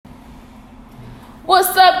What's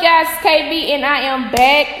up, guys? It's KB, and I am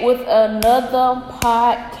back with another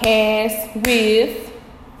podcast with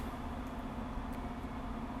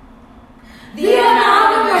The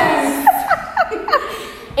Anonymous.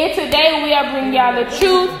 And today we are bringing y'all the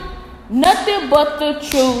truth, nothing but the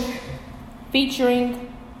truth,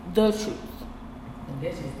 featuring the truth.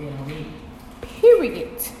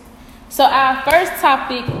 Period. So our first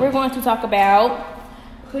topic, we're going to talk about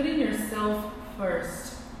Putting yourself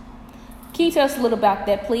first. Can you tell us a little about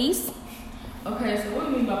that, please? Okay, so what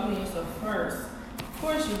do we mean by putting yourself first? Of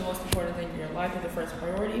course, you're the most important thing in your life, is the first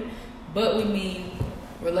priority. But we mean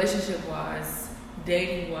relationship-wise,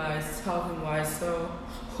 dating-wise, talking-wise. So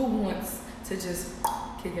who wants to just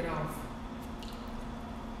kick it off?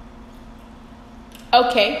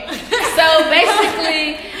 Okay. So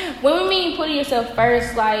basically, when we mean putting yourself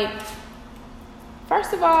first, like,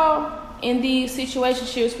 first of all, in these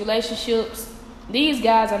situationships, relationships, these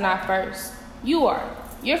guys are not first. You are.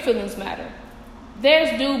 Your feelings matter.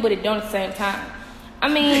 Theirs do, but it don't at the same time. I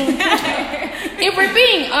mean, if we're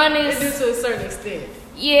being honest, It do to a certain extent.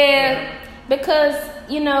 yeah, because,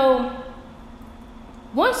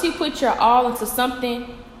 once you put your all into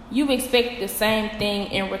something, you expect the same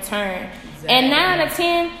thing in return. Exactly. And 9 out of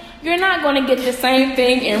 10, you're not going to get the same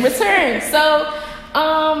thing in return. So,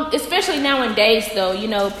 especially nowadays, though,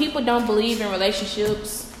 people don't believe in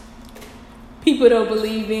relationships. People don't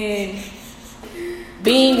believe in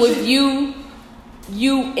being with you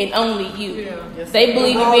and only you. Yeah. Yes, They sir.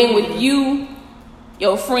 believe in being with you,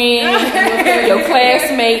 your friend, your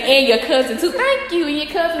classmate, and your cousin too. Thank you, and your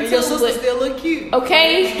cousin And too. your sister but- still look cute.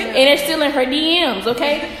 Okay, and they're still in her DMs,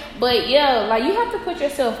 okay? But yeah, like, you have to put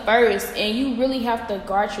yourself first, and you really have to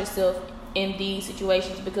guard yourself in these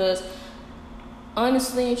situations, because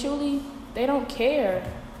honestly and truly, they don't care.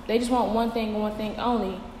 They just want one thing and one thing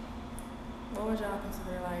only. What would y'all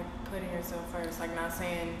consider like putting yourself first? Like not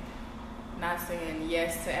saying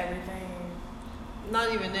yes to everything.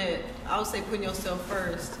 Not even that. I would say putting yourself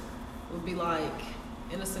first would be like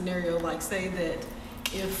in a scenario like, say that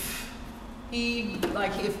if he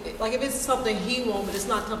if it's something he wants, but it's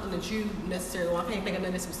not something that you necessarily want. I can't think of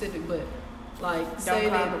nothing specific, but like say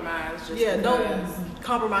Don't that compromise. Just yeah, because. don't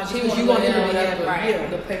compromise She because want you want him to be the, happy. right. Yeah.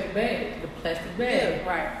 the paper bag, the plastic bag.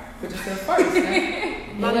 Right. Put yourself first.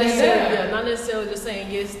 Man. Not Lay necessarily, down. not necessarily just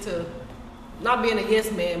saying yes to, not being a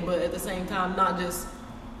yes man, but at the same time not just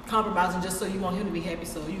compromising just so you want him to be happy,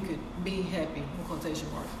 so you could be happy in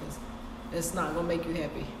quotation marks, because it's not gonna make you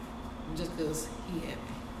happy just because he happy.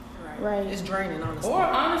 Right. Right. It's draining, honestly. Or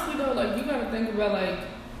honestly though, like you gotta think about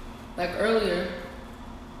like earlier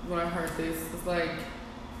when I heard this, it's like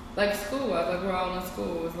school. I was like, we're all in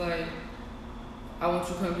school. It's like, I want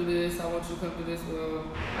you to come do this. I want you to come do this. Well,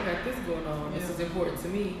 I got this going on. This Yeah. is important to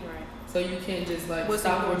me. Right. So you can't just like What's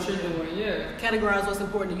stop what important you're to doing. Yeah, Categorize what's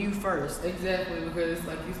important to you first. exactly. Because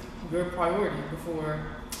like your priority before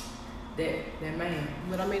that man.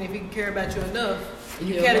 But I mean, if he care about you enough, and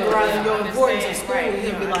you Yeah, categorize well, your importance in understand, school, right,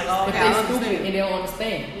 he'll be yeah, like, oh, If okay, I they stupid understand. and they don't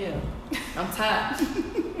understand, Yeah. I'm tired.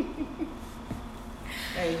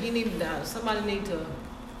 Hey, somebody need to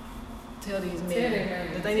tell these Tell men them,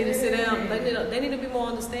 man. that they need to sit Tell down. them. They need to be more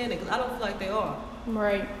understanding, because I don't feel like they are.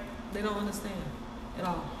 Right. They don't understand at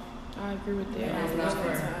all. I agree with that. Yeah. It's not nothing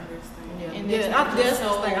fair. to understand. Yeah, And yeah, that's that's the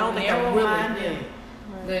thing. I don't think they're willing. narrow-minded. Yeah.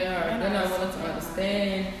 Right. They are. They're not willing to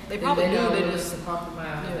understand. They probably They're do, not they willing just- to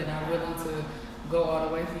compromise. Yeah. They're not willing to go all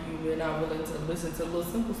the way for you. They're not willing to listen to little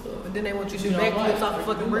simple stuff. But then they want you to You do don't backflips like off the it.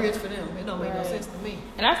 fucking bridge for them. It don't make no Right. sense to me.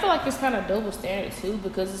 And I feel like it's kind of double standard too,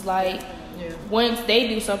 because it's like, Yeah. once they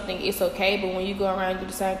do something, it's okay, but when you go around and do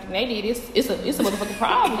the same thing they did, it's a motherfucking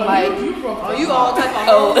problem. Like, you broke Oh, you all type of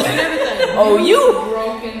Oh. hoes and everything. oh, you,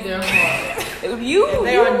 broken their heart. you,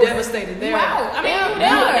 They are devastated. They you are. out. I mean,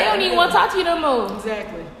 they don't even want to talk to you no more.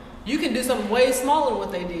 Exactly. You can do something way smaller than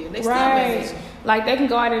what they did. And they still Right. mad. Like, they can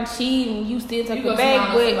go out and cheat and you still take You the go bag,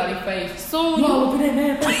 smile but in somebody's face. soon You you, all look at that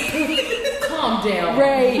man face. Calm down.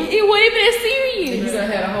 right, it wasn't even that And you serious. done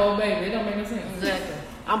had a whole baby. It don't make no sense. Exactly.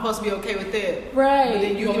 I'm supposed to be okay with that. Right. But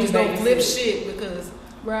then you gonna just be don't flip babysit. shit because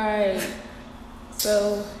Right.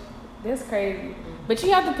 So that's crazy. But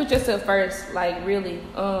you have to put yourself first, like, really.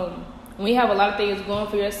 When you have a lot of things going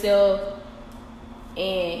for yourself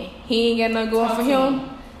and he ain't got nothing going Talk for to him,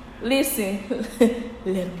 listen,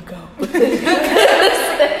 let him go.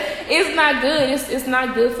 It's not good. It's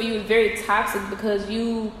not good for you. It's very toxic, because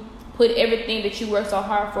you put everything that you work so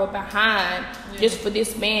hard for behind just for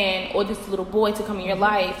this man or this little boy to come in your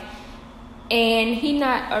life. And he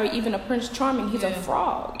not or even a Prince Charming, he's a Yeah.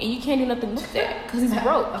 frog, and you can't do nothing with that because he's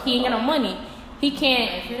broke. He ain't got no money. He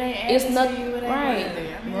can't. If it ain't It's adding not to you, it ain't right. worth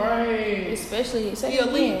it. I mean, Right. Especially he a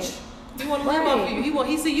second leech. He want to live off of you.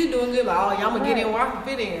 He see you doing good. Like, oh, yeah, I'm gonna get in where I can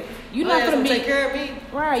fit in. You're not gonna take care of me.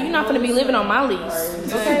 Right. You're not gonna be living on my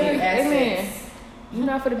lease. Okay. Amen. You're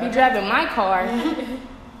not gonna be driving my car,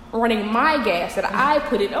 running my gas that I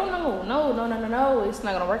put in. Oh no. It's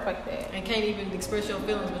not gonna work like that. And can't even express your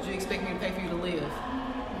feelings, but you expect me to pay for you to live.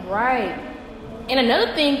 Right. And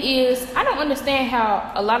another thing is, I don't understand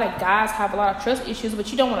how a lot of guys have a lot of trust issues, but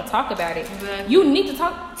you don't want to talk about it. Exactly. You need to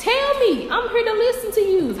talk. Tell me. I'm here to listen to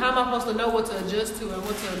you. How am I supposed to know what to adjust to and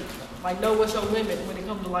what to know what's your limit when it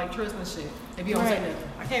comes to like trust and shit? If you don't say nothing,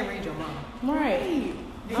 I can't read your mind. Right.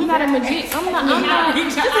 I'm not a magician. I'm not a mind reader.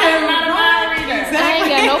 Exactly. I ain't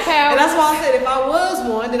got no power. And that's why I said if I was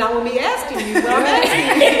one, then I wouldn't be asking you. But I'm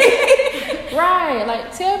asking you. Right.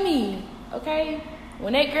 Like, tell me, okay?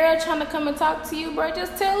 When that girl trying to come and talk to you, bro,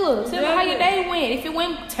 just tell her. Tell her how your day went. If it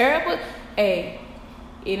went terrible, hey,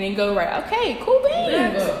 it didn't go right. Okay, cool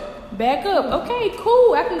beans. Back up. Okay,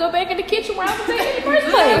 cool. I can go back in the kitchen where I was at in the first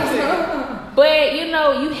place. But,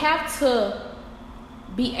 you have to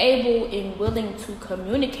be able and willing to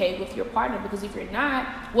communicate with your partner, because if you're not,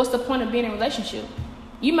 what's the point of being in a relationship?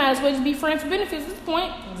 You might as well just be friends with benefits at this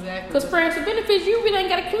point. Exactly. Because friends with benefits, you really ain't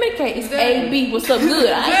got to communicate. It's A, B, what's up, good.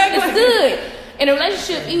 Exactly. It's good. In a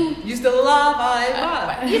relationship, you still alive?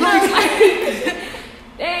 I ain't like,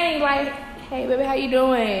 dang, like, hey, baby, how you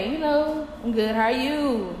doing? I'm good. How are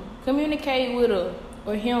you? Communicate with her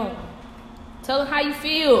or him. Tell her how you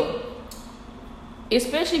feel.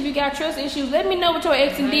 Especially if you got trust issues, let me know what your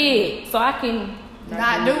ex did so I can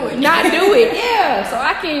not do it. Not do it. Yeah, so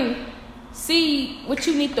I can see what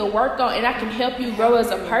you need to work on, and I can help you grow as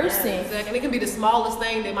a person. Exactly. And it can be the smallest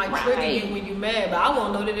thing that might trigger you when you're mad, but I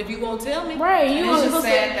won't know that if you won't tell me. Right. It's just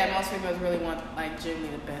sad that most females really want, like, generally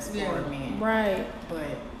the best for men. Right. But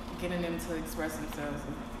getting them to express themselves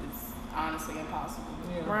is honestly impossible.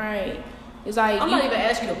 Yeah. Right. It's like I'm not even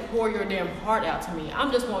asking you to pour your damn heart out to me. I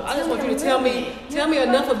just want you to tell me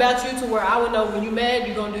enough about you to where I would know when you're mad,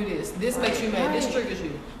 you're gonna do this. This makes you mad. This triggers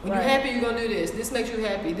you. When you're happy, you're gonna do this. This makes you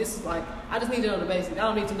happy. This is like, I just need to know the basics. I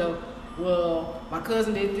don't need to know, well, my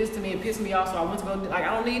cousin did this to me and pissed me off, so I went to go. Like,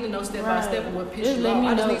 I don't need to know step by step of what pissed you off.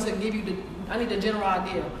 I just need to give you I need the general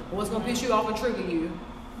idea of what's gonna piss you off and trigger you.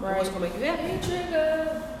 Right. What's gonna make you happy.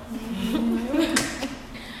 Trigger.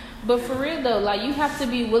 But for real though, like, you have to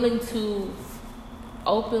be willing to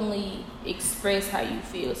openly express how you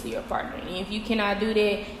feel to your partner. And if you cannot do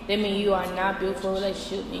that, that means you are not built for a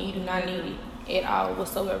relationship and you do not need it at all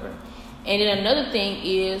whatsoever. And then another thing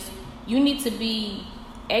is, you need to be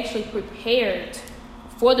actually prepared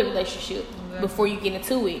for the relationship before you get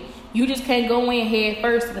into it. You just can't go in head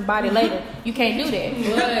first and the body later. You can't do that.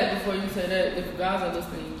 But before you say that, if guys are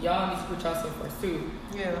listening, y'all need to put yourself first too.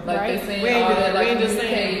 Yeah. Like they saying all that, like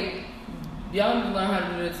communicate. Y'all need to learn how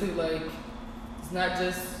to do that too. Like, it's not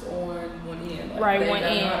just on one end. Like, right, one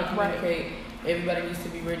end. How to communicate. Right. Everybody needs to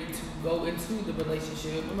be ready to go into the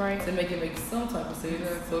relationship to make it make some type of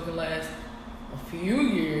sense, so it can last a few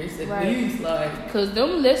years at least. Like, cause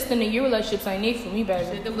them less than a year relationships ain't it for me, baby.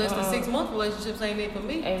 Shit, them less than 6 month relationships ain't it for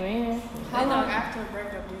me. Amen. How long after a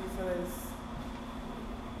breakup do you feel is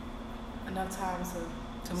enough time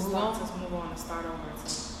to move on? To move on and start over.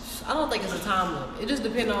 I don't think it's a time limit. It just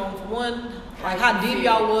depends on, for one, like how deep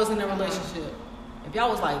y'all was in the relationship. If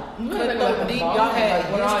y'all was like cutthroat deep, y'all had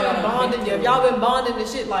bonding. Yeah, if y'all been bonding and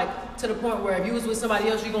shit, like to the point where if you was with somebody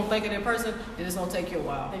else, you gonna think of that person, then it's gonna take you a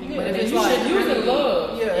while. But if it's like you was in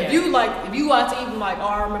love, if you out to eat, like, oh,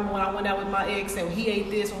 I remember when I went out with my ex and he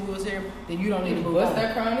ate this when we was here, then you don't need to move on. What's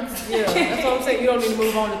that chronic? Yeah, that's what I'm saying. You don't need to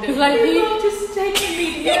move on to this. Like, he just taking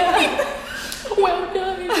me. Yeah. Well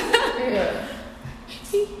done. Yeah.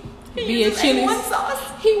 He a chili sauce.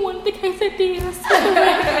 He wanted the quesadillas.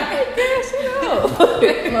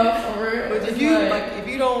 But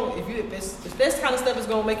if this kind of stuff is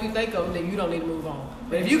gonna make you think of, then you don't need to move on.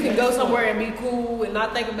 But if you can go somewhere and be cool and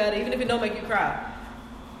not think about it, even if it don't make you cry,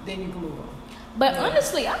 then you can move on. But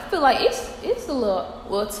honestly, I feel like it's a little,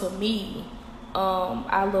 well, to me,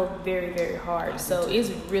 I love very, very hard. So it's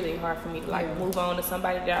really hard for me to like move on to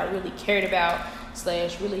somebody that I really cared about /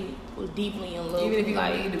 really was deeply in love. Even if you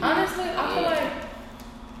like, honestly, I feel like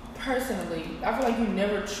personally, I feel like you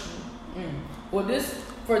never. Well,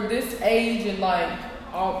 for this age and like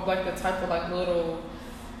all like the type of like little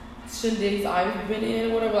shindigs I've been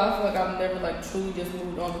in, whatever, I feel like I've never like truly just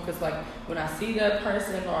moved on, because like when I see that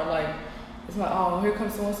person or like it's like, oh, here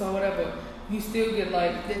comes so and so, whatever. You still get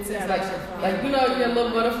like, it's like you know, you get a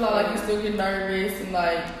little butterfly, like you still get nervous and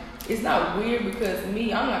like it's not weird because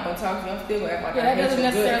me, I'm not gonna talk to you. I'm still gonna act like Yeah, I that hate doesn't you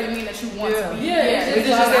necessarily good. mean that you want to be. Yeah, it's It's just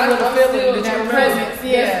just like that little I'm feeling still, that you that remember. presence,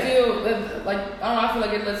 still like I don't know. I feel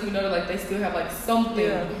like it lets me know that like they still have like something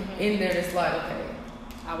in there that's like okay,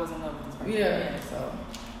 I was in love with this person. yeah. So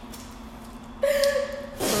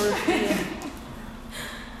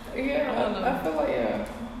yeah, I feel like yeah.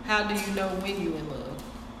 How do you know when you in love?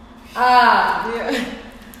 Yeah.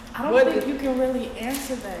 I don't What think is- you can really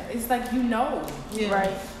answer that. It's like you know. Yeah.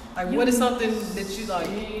 Right. Like, what is something that you like?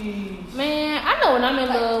 Man, I know when I'm in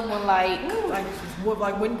love when like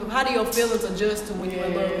How do your feelings adjust to when you're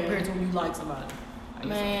in love compared to when you like somebody?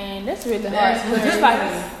 man, that's really hard. That's It's just like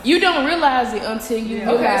you don't realize it until you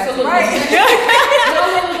Yeah. Okay, realize so it. look.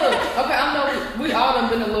 Look. Okay, I know we all done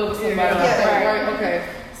been in love with somebody like that, right? Okay,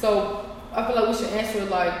 so I feel like we should answer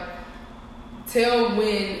like, tell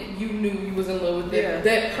when you knew you was in love with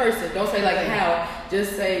that person. Don't say like how.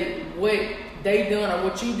 Just say what they done or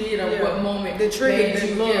what you did or what moment that triggered made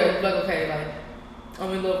you. that love. Yeah, like okay, like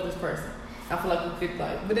I'm in love with this person. I feel like we could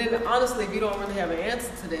like. But then honestly, if you don't really have an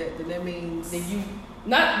answer to that, then that means Then you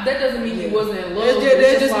not that doesn't mean you wasn't in love. That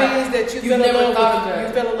It's just like, means that you you fell in never love thought of with that.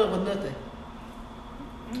 you fell in love with nothing.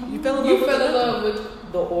 You fell in love You with fell in nothing. love with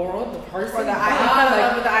the aura, the person, Or the vibe, idea,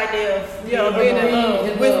 like, with the idea of being in love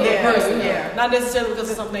in with love. the Yeah, person. yeah. Not necessarily because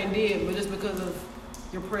of something they did, but just because of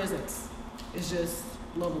your presence. It's just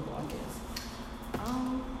lovable, I guess.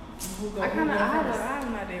 I kind of I have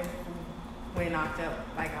an idea when I felt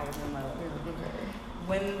like I was in love. Okay.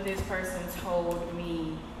 When this person told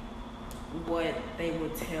me what they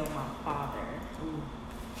would tell my father.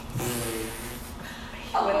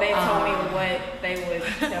 When they told me what they would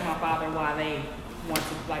tell my father why they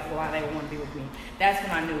why they would want to be with me. That's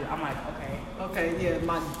when I knew. I'm like, okay. Okay, yeah,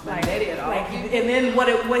 my Like, daddy at all. like, and then what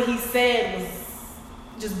he said was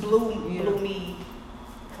just blew me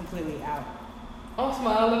completely out. I'm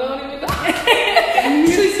smiling. I don't even know.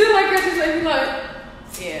 She sit like that. She say, "You like,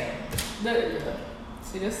 Yeah, yeah."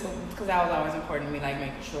 See, that's something. because that was always important to me, like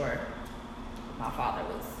making sure my father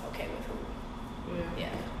was okay with who. Yeah.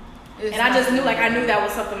 It's And I just not- knew, like, I knew that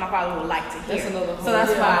was something my father would like to hear. That's another So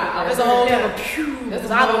that's whole- why I There's was a whole yeah. other pew. That's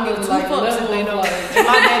Because a I don't whole give other, two like, fucks if level they of, know. like- If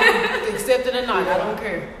my daddy accepted or not, I don't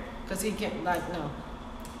care. Because he can't, like, no.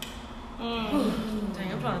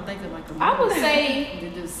 Dang, I'm trying to think of, like, a I would moment. say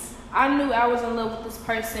It just, I knew I was in love with this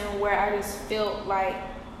person where I just felt like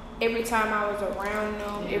every time I was around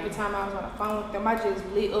them, every time I was on the phone with them, I just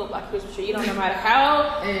lit up like Christmas tree. You know, no matter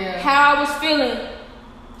how I was feeling,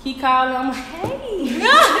 he called me. I'm like, hey.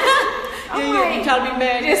 I'm you try to be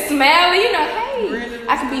mad. just smiling, you know, hey. Really?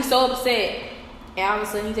 I could be so upset. And all of a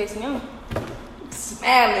sudden he texts me, I'm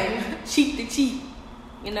smiling, cheek to cheek,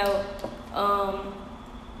 you know.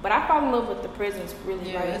 But I fall in love with the presence,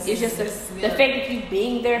 really. Yeah, Like, it's just the yeah. fact that you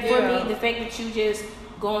being there for Yeah. me, the fact that you just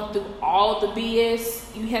going through all the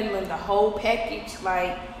BS, you handling the whole package,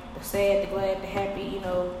 like the sad, the glad, the happy, you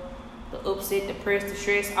know, the upset, the depressed, the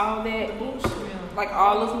stress, all that. Like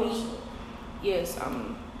all of me. Yes,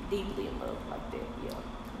 I'm deeply in love like that. Yeah.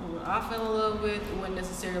 What I fell in love with wasn't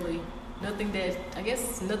necessarily nothing that, I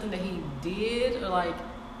guess nothing that he did, or like,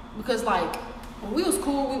 because like, when we was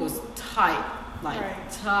cool, we was tight. Like,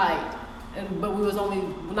 Right. tight. But we was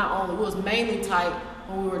we was mainly tight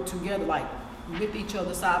when we were together, like, with each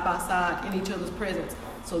other, side by side, in each other's presence.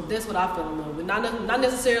 So that's what I fell in love with. Not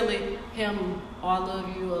necessarily him, oh, I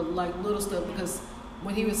love you, or like little stuff, because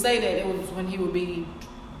when he would say that, it was when he would be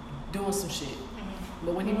doing some shit.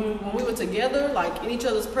 But when we were together, like in each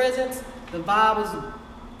other's presence, the vibe was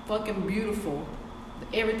fucking beautiful.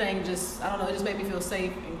 Everything just, I don't know, it just made me feel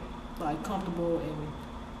safe and like comfortable and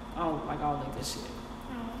all that good shit.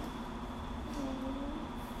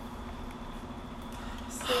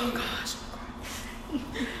 Oh gosh.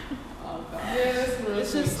 Oh God. Yeah, that's real.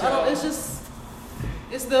 It's just, sweet, y'all.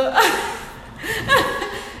 it's the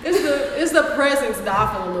it's the presence that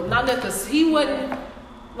I fell in love with. Not that, because he wasn't,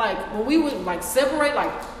 like, when we would like separate,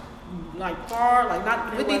 like far, like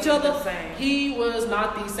not with each wasn't other, the same. he was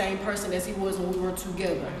not the same person as he was when we were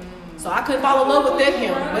together. So I couldn't fall in love with that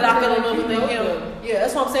him, but I fell in love with that him. Yeah,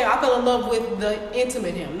 that's what I'm saying. I fell in love with the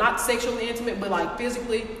intimate him, not sexually intimate, but like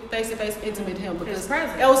physically, face to face intimate him, because His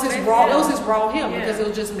presence. that was his raw, Yeah. that was his raw him, Yeah. because it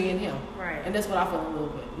was just me and him. Right. And that's what I fell in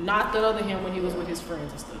love with. Not the other him when he was with his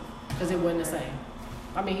friends and stuff. Because it wasn't the same.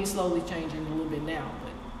 I mean, he's slowly changing a little bit now,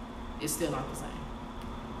 but it's still not the same.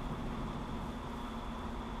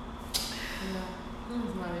 Yeah, that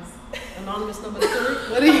was nice. Anonymous number 3.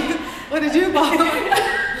 What did you buy?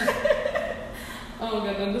 I don't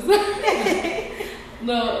got nothing to say.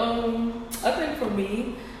 No, I think for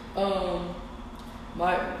me,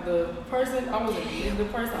 the person I wasn't the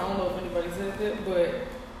person. I don't know if anybody said that, but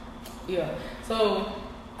Yeah. So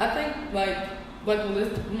I think like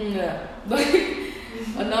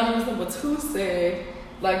anonymous number 2 said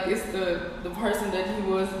like it's the person that he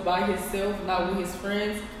was by himself, not with his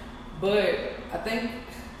friends. But I think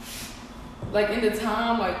like in the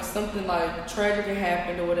time like something like tragic had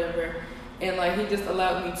happened or whatever, and like he just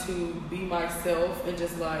allowed me to be myself and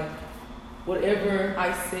just like whatever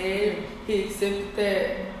I said, he accepted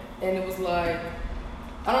that, and it was like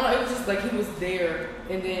I don't know, it was just like he was there,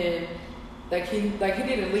 and then like he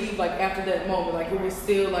didn't leave like after that moment, like it was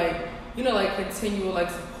still like, you know, like continual like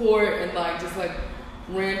support and like just like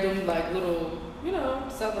random like little, you know.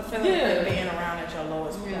 So the feeling of being around at your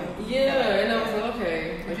lowest point. Yeah, and I was like,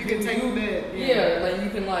 okay, like you can take that. Yeah, like you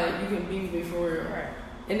can be with me for real. Right.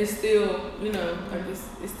 And it's still, you know, like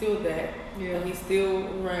it's still that. Yeah. Like he's still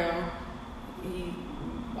around.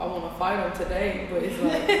 I want to fight him today, but it's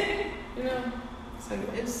like, you know,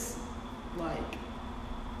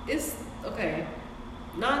 it's okay.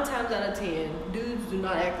 9 times out of 10, dudes do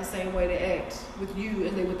not act the same way they act with you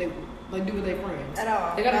as they do with their friends. At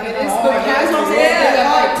all. They gotta get It's hard. that's what I'm saying. They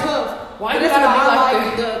are tough. Why But you that's gotta why be I like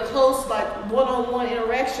like that? the close, like one-on-one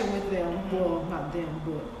interaction with them. Well, not them,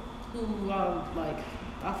 but who like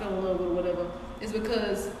I fell in love with or whatever. Is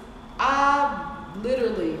because I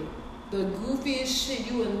literally the goofiest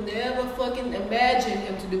shit you would never fucking imagine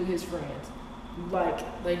him to do with his friends.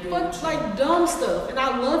 Like They do. like dumb stuff, and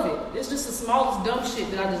I love it. It's just the smallest dumb shit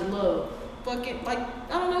that I just love. Fucking like I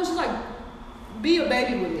don't know. It's just like be a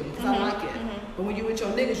baby with me because I like it. But when you with your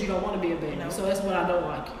niggas, you don't want to be a baby. No. So that's what I don't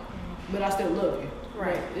like. But I still love you.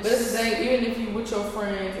 Right. But it's the thing, even if you with your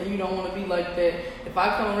friends and you don't want to be like that, if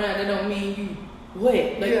I come around, that don't mean you what?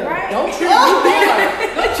 Like, Yeah. Right. don't treat me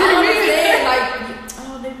like, don't treat me like,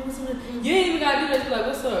 oh, they was you ain't even gotta do that. Like,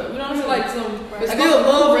 what's up? You know what I'm saying? Like, some, But like, still I'm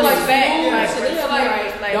love, like, respect, back, like, shit.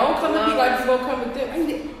 Yeah, like, don't come and be like you gonna come with them.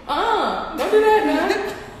 Don't do that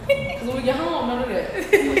now. Because when we get home, don't do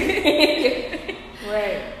that.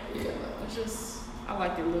 Right. Yeah. It's just I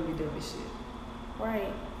like the lovey-dovey shit,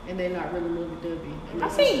 Right. and they're not really lovey-dovey. I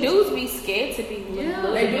think dudes be scared to be Yeah,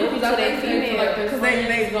 They do, because I think they feel like their Because friends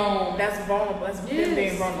they gone. that's vulnerable. That's them Yes.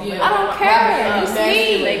 being vulnerable. Yeah. I don't care. It's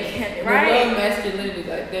me. They can't. They Right. love masculinity.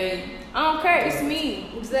 Like, they. I don't care. It's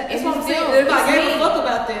me. Exactly. It's That's what I'm still- saying. If I it's gave me. a fuck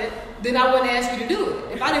about that, then I wouldn't ask you to do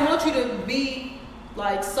it. If I didn't want you to be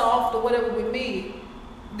like soft or whatever with me,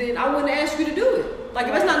 then I wouldn't ask you to do it. Like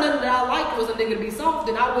if it's not nothing that I like was a nigga to be soft,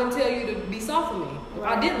 then I wouldn't tell you to be soft with me. If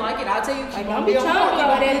I didn't like it, I'd tell you keep Like, on don't be being trying hard, to keep be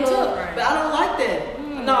on all being that tough. love. But I don't like that.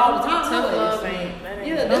 Not all the time. Tough anyways. love ain't. That ain't.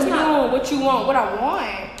 Yeah, Don't that's be not. doing what you want, what I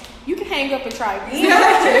want. You can hang up and try again.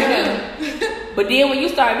 Yeah. But then when you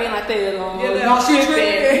start being like that, No, she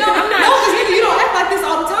tripping. No, I'm not. No, because nigga, you don't act like this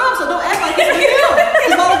all the time, so don't act like this with him.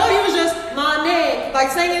 Because although you was just my neck, like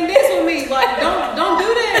singing this with me, like don't do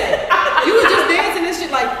that. You was just dancing this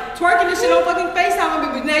shit, like twerking this shit on fucking FaceTime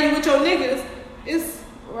with me, but now you with your niggas. It's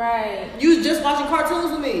Right. you was just watching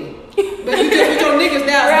cartoons with me, but you just with your niggas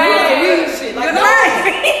now. So you Right. have to read shit. Like no,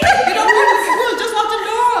 you know we was just watching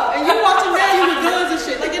Dora, and you watching now you with guns and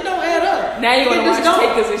shit. Like it don't add up. Now you want to It just watch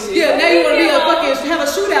don't. takers and shit. Yeah, now you want to be a Yeah. fucking have a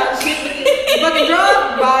shootout and shit, fucking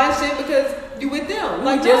drive by and shit because you with them.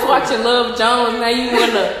 Like Just no. watching Love Jones, now you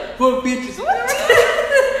wanna fuck bitches.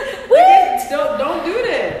 Don't do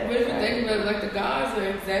that. But if you think about it, like the guys are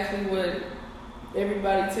exactly what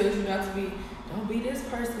everybody tells you not to be. Don't be this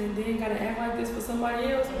person and then gotta act like this for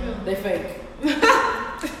somebody else. They fake.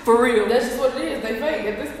 For real. That's just what it is. They fake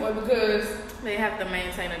at this point because. They have to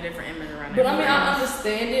maintain a different image around. But I mean, their I friends.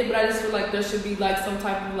 understand it, but I just feel like there should be like some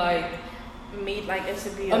type of like, Meet like it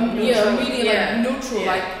should be yeah, medium, like neutral,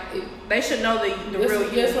 Yeah. like. They should know the Yes, real you.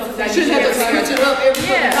 yes, what I'm You saying. shouldn't have to switch it up every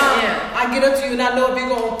Yeah, fucking time. yeah. I get up to you and I know if you're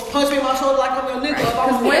gonna punch me in my shoulder like I'm your nigga. If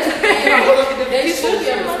I'm Because gonna they should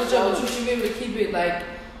be able to switch up, but you should be able to keep it like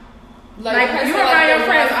Like I you feel around like your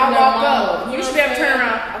friends, I their walk mama, up. You know should be able to what I'm turn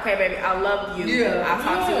saying? around. Okay, baby, I love you. Yeah. I'll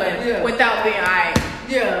talk to you later. Yeah. Without being alright.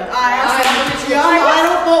 Yeah, I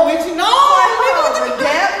don't fuck with you. No,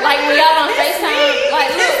 Like when y'all on FaceTime,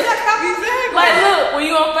 like look, exactly. like look, when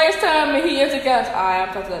you on FaceTime and he answer guys, alright,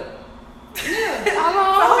 I'm talking to Yeah. So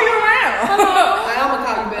hello. who you around? I'm gonna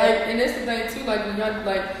call you back. Like, and that's the thing too. Like when y'all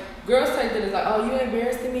like girls take that as like, oh, you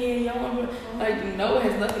embarrassing me, and y'all want to like, no, it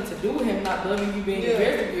has nothing to do with him not loving you, being Yeah.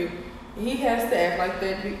 embarrassed of you. He has to act like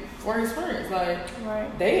that for his friends. Like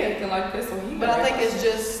Right. they acting like this, so he. But gotta I think act it's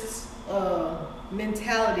just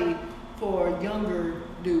mentality for younger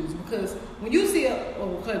dudes because when you see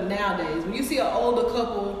nowadays when you see an older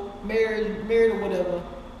couple married or whatever,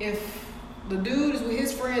 if the dude is with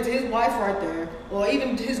his friends, his wife right there, or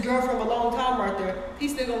even his girlfriend a long time right there,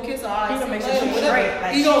 he's still gonna kiss her eyes. He gonna make sure later, she's whatever. straight.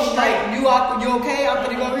 Like, He gonna she's like, straight. you okay? I'm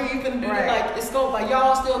gonna go here. You finna do Right. that. Like, it's gonna, like,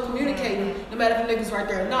 y'all still communicating, no matter if the niggas right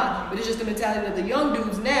there or not. But it's just the mentality of the young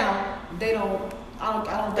dudes now. They don't. I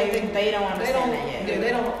don't think They don't understand that yet. Yeah, they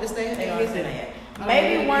don't. It's They don't understand that yet. I don't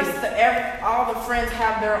Maybe really once get it. all the friends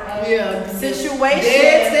have their own Yeah, situation,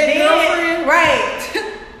 dead set then, girlfriend.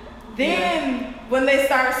 right? Then when they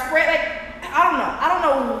start spread, like I don't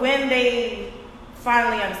know when they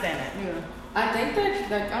finally understand that. Yeah. I think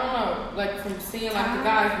that, like, I don't know, like, from seeing, like, the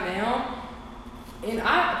guys now, and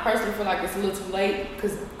I personally feel like it's a little too late,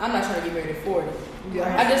 because I'm not trying to get married at 40.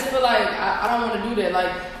 Yeah. I just feel like I don't want to do that.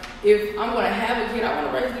 Like, if I'm going to have a kid, I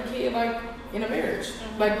want to raise the kid, like, in a marriage.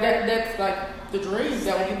 Like, that's, like, the dream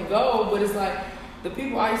that when people go, but it's like, the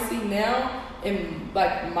people I see now, and,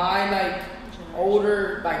 like, my, like,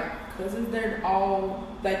 older, like, cousins, they're all,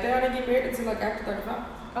 like, they already get married until, like, after 35.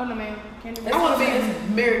 Oh no, man, can't do I want to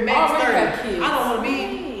be married max Already 30. have kids. I don't want to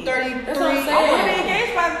be 33. That's what I'm saying. I want to be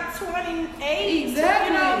engaged by 28. Exactly.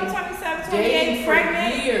 You know, 27, 28, Dating for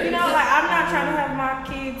pregnant. years. You know, like I'm not trying to have my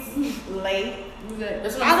kids late.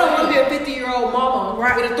 That's what I I'm don't want to saying. be a 50-year-old mama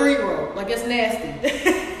Right. with a 3-year-old. Like, that's nasty.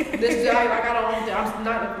 This like, I don't want to. I'm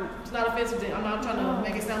not. It's not offensive. I'm not trying to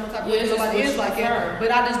make it sound the type of Yeah, way it's just somebody what is you like prefer. it.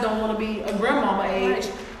 But I just don't want to be a grandmama age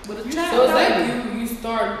with a child. So it's like you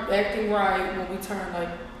start acting right when we turn like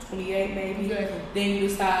 28 maybe. Exactly. Then you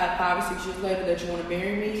decide 5 or 6 years later that you want to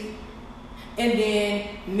marry me. And then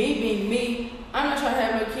me being me, I'm not trying to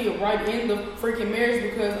have my kid right in the freaking marriage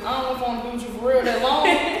because I don't know if I want to be with you for real that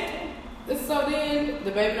long. So then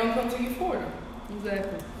the baby don't come till you 40.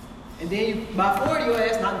 Exactly. And then you, by 40, your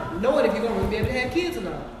ass not knowing if you're gonna really be able to have kids or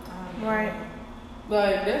not. Right.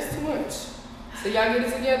 Like, that's too much. So y'all get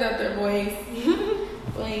it together out there, boys.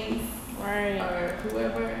 Please. Right. Or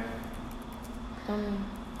whoever.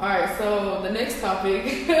 Alright, so the next topic,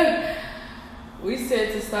 we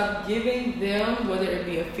said to stop giving them, whether it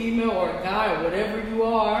be a female or a guy or whatever you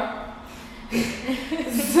are.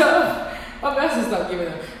 So, I'm not to stop giving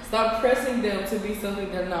them. Stop pressing them to be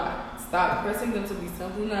something they're not. Stop pressing them to be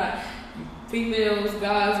something they're not. Females,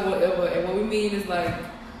 guys, whatever. And what we mean is like,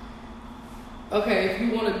 okay, if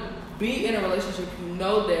you want to be in a relationship, you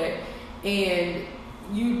know that, and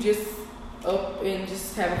you just up and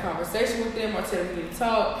just have a conversation with them or tell them to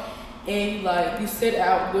talk, and you like you set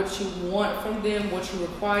out what you want from them, what you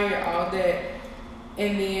require, all that,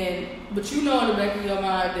 and then but you know in the back of your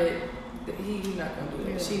mind that he's not gonna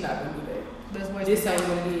do that, she's not gonna do that. That's why This ain't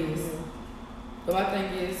what it is. So my thing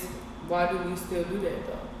is, why do we still do that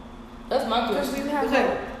though? That's my Because question. we have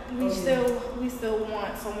Okay. we still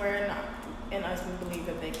want somewhere in us we believe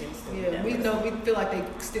that they can still. Yeah, we know. We feel like they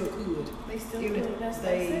still could. They still Even do. if That's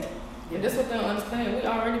they- it. Yeah, that's what they don't understand. We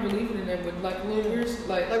already believe in that, but like little weird,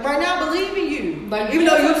 like Like right now, I believe in you. Like, Even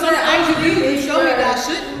though you you some I things you do, believe you show me in that I you.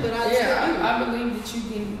 shouldn't, but I yeah, still do. I believe that you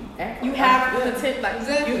can act. You like have that. potential. Like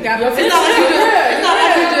Exactly. you got Your It's not like you just, it's not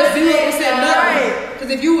like you just 0% nothing. Right. Because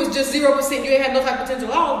if you was just 0%, you ain't had no type of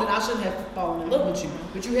potential at all, then I shouldn't have fallen in love with you.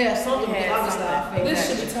 But you had something, You had because obviously I something. feel This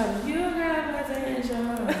that. should be titled, you got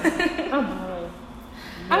potential.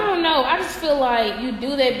 I don't know. I just feel like you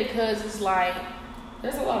do that because it's like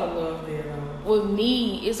There's a lot of love there, though. with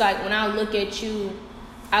me, it's like when I look at you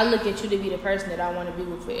to be the person that I want to be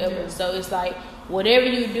with forever. Yeah. So it's like whatever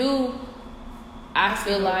you do, I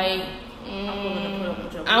feel like I'm willing to put up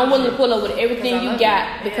with your I'm willing to bullshit. pull up with everything 'Cause I you love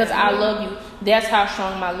got you. because Yeah. I love you. That's how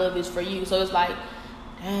strong my love is for you. So it's like,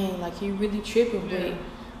 dang, like you really tripping, but Yeah.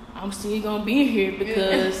 I'm still gonna be here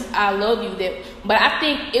because I love you. That, but I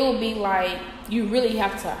think it would be like you really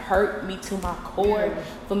have to hurt me to my core Yeah.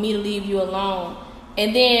 for me to leave you alone.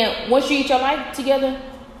 And then once you eat your life together,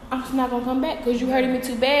 I'm just not gonna come back because you hurted me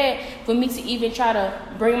too bad for me to even try to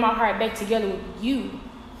bring my heart back together with you.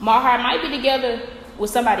 My heart might be together with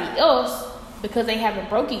somebody else because they haven't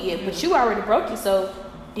broke it yet, but you already broke it, so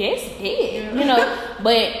that's dead, you know.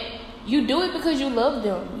 But you do it because you love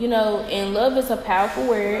them, you know, and love is a powerful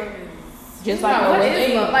word, just like What a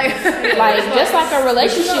is love? like just like a But you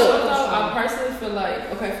relationship. know what, though? I personally feel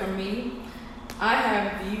like, okay, for me, I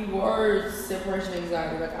have the worst separation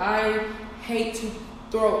anxiety. Like, I hate to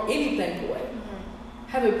throw anything away.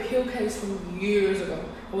 Have a pill case from years ago.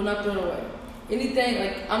 I will not throw it away. Anything,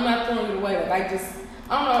 like, I'm not throwing it away. Like, I don't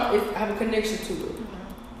know if I have a connection to it.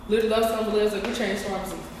 Literally love someone lives, like, we changed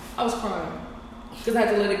pharmacies. I was crying. Because I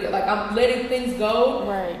had to let it go. Like, I'm letting things go.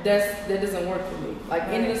 Right. That doesn't work for me. Like,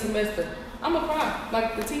 end of the semester, I'm gonna cry.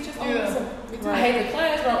 Like, the teachers, I hate the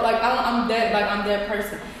class, bro. Like, I'm that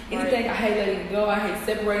person. Anything, I hate letting it go. I hate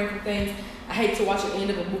separating from things. I hate to watch the end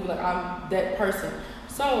of a movie. Like, I'm that person.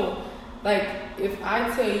 So, Like, if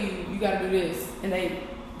I tell you, you gotta do this, and they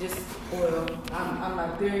just, well, I'm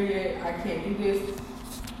not there yet, I can't do this,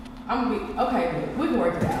 I'm gonna be, okay, we can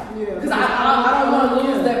work it out. Yeah. Because I don't want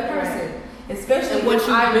to lose that person. Especially And what if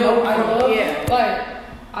you I built know I from, love yeah. Like,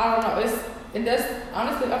 I don't know, and that's,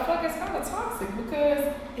 honestly, I feel like it's kind of toxic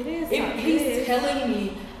because It is. if he's telling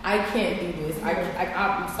me I can't do this,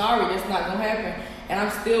 I'm sorry, that's not gonna happen, and I'm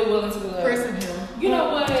still willing to Pressing him. you know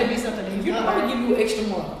what? To be something that he's You're not. gonna give you extra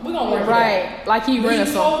month. We're gonna work it out. Right. Like he But running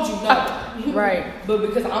he some. told you no. Right. But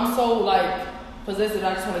because I'm so like possessive,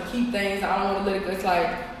 I just want to keep things. I don't want to let it go. It's like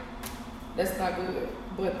that's not good.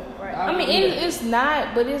 But Right. I mean, it's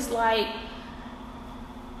not, but it's like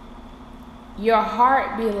your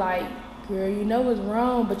heart be like, girl, you know what's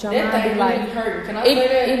wrong, but your that mind thing be really like, hurt. Can I it, say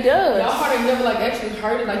that? it does. Y'all heart ain't never like actually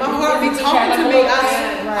hurt it. Like My you heart be really talking had, to like, me. a little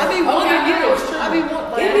pain. I be Okay, wanting I know it's to true. I be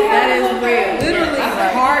wanting like It be That having a is little real. pain. literally. That's I be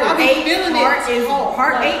Heartache, feeling heart it. is Like,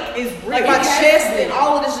 heartache is real. like my It has chest to be. and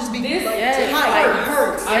all of this just be This- like yes, tight. like, It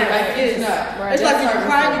hurts. I like it's Yes. not. Right. It's like That's when you hurt.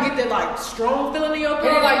 cry, you get that like strong feeling in your It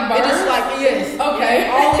throat. like It just burns? like yes. Okay.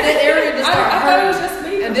 All of that area just I like thought it was hurts. just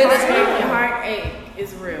me. And then it's Heartache, like heartache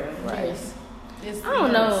is real. Right. it's- I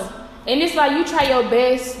don't know. And it's like you try your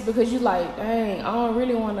best because you like, dang, I don't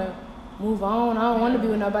really want to move on. I don't want to be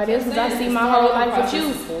with nobody else because I see my whole life with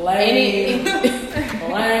you. And it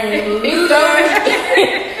throws,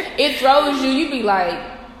 it throws you. You be like,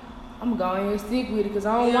 I'm going here stick with it because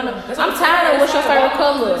I don't want to. That's I'm what tired of what's your favorite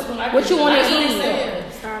color. saying. What you want That's to what I'm eat. saying.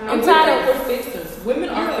 I'm tired We're fixers. Women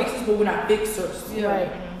are fixers, but we're not fixers. Yeah. Right.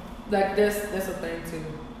 Like that's a thing too.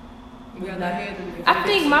 We got We're that not, head to be I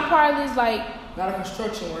think my part is like not a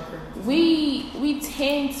construction worker. we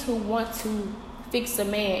tend to want to fix a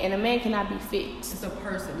man, and a man cannot be fixed. It's a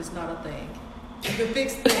person. It's not a thing. You can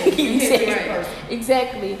fix things. You can't fix a person.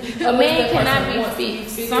 Exactly. A Unless man that cannot person wants to be be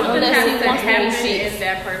fixed fixed. Something unless has he to wants to be happen fixed. in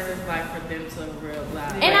that person's life for them to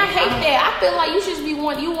realize. And I hate that. I feel like you should be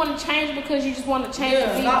you want to change because you just want to change to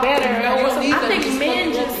Yeah, be not- better. you or don't something. need I that. think Just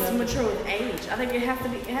men fucking just work. mature with age. I think it has to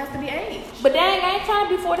be age. But dang, I ain't trying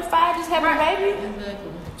to be 45 just having a baby. Exactly.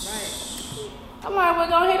 Right. I'm like, we're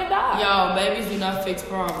gonna hit a dog. Y'all, babies do not fix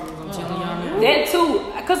problems. I'm telling y'all now. That too,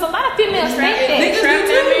 because a lot of females think Niggas that. do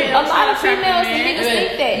too. A lot of females and niggas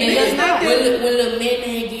think that. And it's not. When little man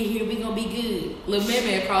get here, we gonna be good. Little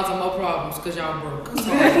man causing more problems because y'all broke.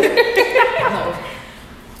 No.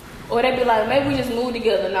 Or they be like, maybe we just move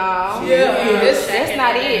together. No, that's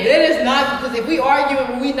not it. That is not because if we argue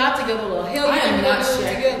and we not together, well, hell, I you am can not never do it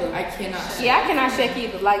shacking. together. I cannot shack. Yeah, I cannot check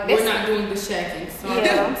either. Like We're this. not doing the shacking. Sorry.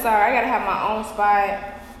 Yeah, I'm sorry. I gotta have my own spot,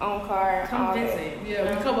 own car. Come all that. visit. Yeah,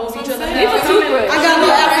 we come over each That's other's what I'm Leave a house. toothbrush. I got a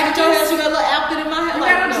little outfit at your house. You got a little outfit in my house. You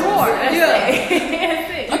got a drawer. That's Yeah.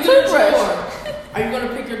 That's it. You A get toothbrush. drawer. Are you gonna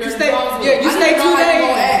pick your dirty stay- clothes? yeah, you I stay didn't know 2 how you days.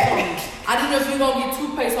 gonna act. I didn't know if you gonna get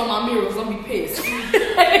toothpaste on my mirror. Cause I'm gonna be pissed.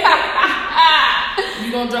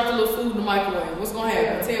 You gonna drop a little food in the microwave. What's gonna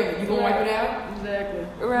happen? Tell me. You gonna wipe it out? Exactly.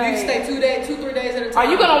 Right. You stay 3 days at a time.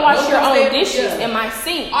 Are you gonna wash No your own stay- dishes yeah. in my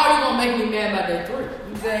sink? Or you gonna make me mad by day 3?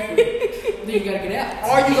 Exactly. Then you gotta get out.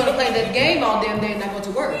 Or you gonna play that game all damn day and not go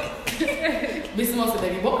to work? Be some more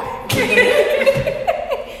baby boy.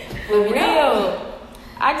 For real.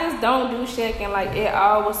 I just don't do checking like at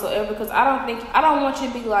all whatsoever because I don't want you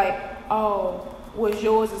to be like, oh, what's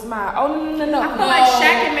yours is mine. Oh no. I feel like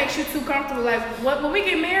shacking makes you too comfortable. Like, when we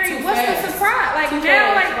get married, Too what's fast. the surprise? Like, Too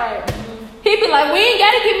now, fast, like, right. He be like, we ain't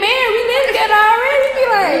gotta get married. We live together already. He be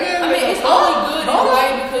like, I mean, it's only good in a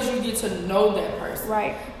way because you get to know that person.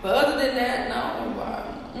 right. But other than that, no.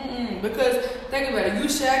 Because think about it, you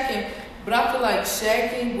shacking, but I feel like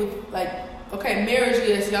shacking with like, okay, marriage,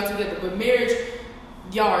 yes, y'all together, but marriage,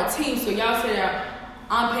 y'all are a team, so y'all say,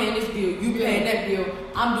 I'm paying this bill, you paying that bill,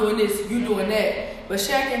 I'm doing this, you doing that. But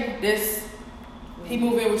shacking, that's he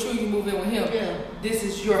move in with you move in with him. Yeah. This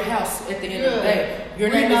is your house at the end of the Yeah. day. Your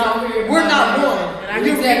We're name is not- over here. we're my not name is- one. And I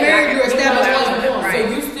You're can- married, you're I can- established I as can- one. So right.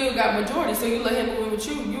 you still got majority. So you let him move in with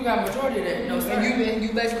you got majority of that. No, sir. And you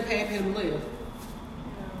basically paying for him to live.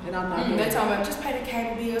 And I'm not doing They that. talking about just pay the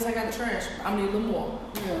cable bills. I got the trash. I need a little more.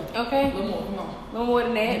 Yeah. A Okay. little more. Come on. No more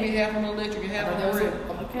than Give that. me half on the electric and half on That was the a,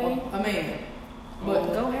 rent. Okay. a man.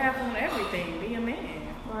 But go half on everything. Be a man.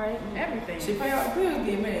 Right. Everything. she pay all the bills,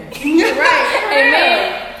 be a man. Right.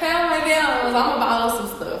 Amen. Pay all my bills. I'm gonna buy her some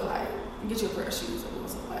stuff like get you a pair of shoes every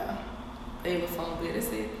once in a while. They have a phone bill. That's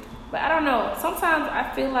it. But I don't know. Sometimes I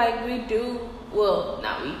feel like we do. Well,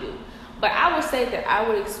 not we do. But I would say that I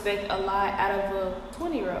would expect a lot out of a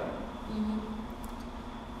 20-year-old.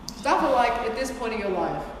 So I feel like at this point in your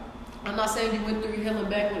life, I'm not saying you went through hell and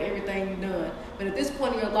back with everything you've done, but at this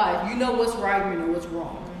point in your life, you know what's right and you know what's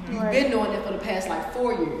wrong. You've Right. been doing it for the past like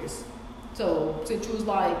 4 years. So since you was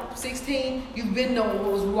like 16, you've been knowing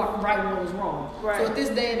what was right and what was wrong. Right. So at this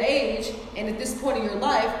day and age, and at this point in your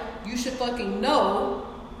life, you should fucking know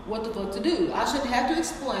what the fuck to do. I shouldn't have to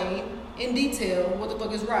explain in detail what the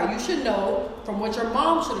fuck is right. You should know from what your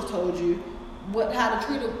mom should have told you how to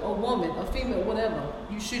treat a woman, a female, whatever.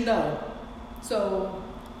 You should know. So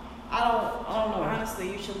I don't know.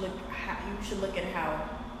 Honestly, you should look at how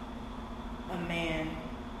a man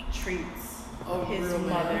treats his real man,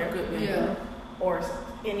 mother, good man. Yeah. or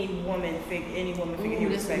any woman figure he Ooh,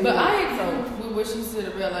 respects. But I agree with what she said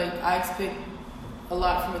about like I expect a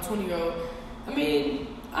lot from a 20-year-old. I mean,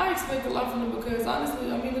 I expect a lot from them because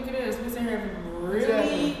honestly, I mean, look at this. We're sitting here having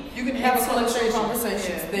really You can have a intellectual conversation.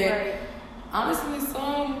 conversations that Right. honestly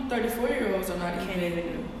some 34-year-olds are not Can't even.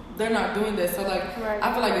 even. They're not doing that. So like, Right.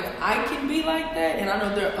 I feel like if I can be like that, and I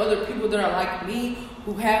know there are other people that are like me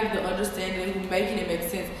who have the understanding, who making it make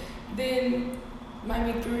sense, then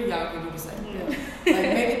maybe 3 of y'all can do the same thing.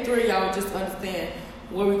 Like maybe 3 of y'all just understand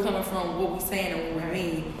where we coming from, what we saying, and what we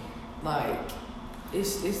mean. Like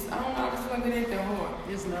it's I don't know. I just feel like it ain't that hard.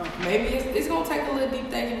 It's not. Maybe it's gonna take a little deep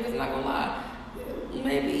thinking because I'm not gonna lie.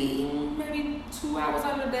 Maybe 2 hours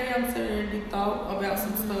out of the day I'm sitting there in deep thought about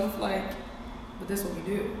some stuff like, but that's what we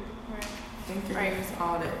do. Right. Thinking Right. is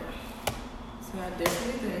all that. So I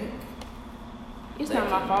definitely think It's not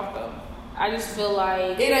my fault though. I just feel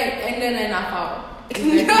like it ain't our fault.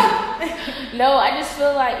 no. I just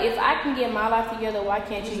feel like if I can get my life together, why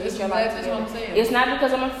can't you get your life That's what together? I'm saying. It's not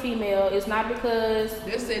because I'm a female. It's not because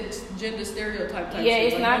This is gender stereotype type yeah. shit.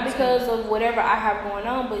 It's like not I'm because of whatever I have going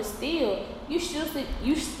on. But still, you still But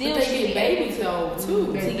should they be get able babies to. though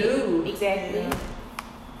too. They do. Exactly. Yeah.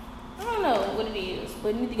 I don't know what it is, but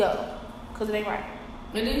it need to go because it ain't right.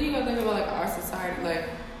 And then you gotta think about like our society. Like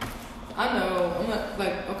I know I'm not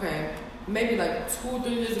like okay, maybe like 2 or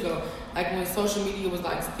 3 years ago, like when social media was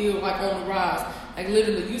like still like on the rise. Like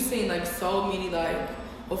literally, you seen like so many like.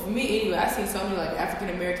 Well, for me anyway, I seen so many like African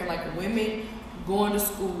American like women going to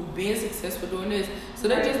school, being successful, doing this. So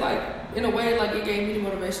they're just like in a way like it gave me the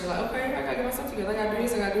motivation. Like okay, I gotta get myself together. I gotta do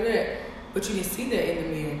this. I gotta do that. But you didn't see that in the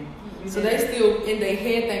men. So they still in their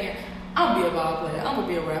head thinking, I'm gonna be a ball player. I'm gonna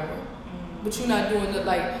be a rapper. But you're not doing the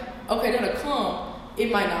like. Okay, that'll come. It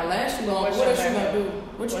might not last you long. What's What your else you gonna backup? do?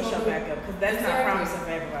 What What's you your gonna do? backup? Because that's Exactly. not promising for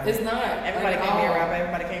everybody. It's not. Everybody like, can't be a all. rapper.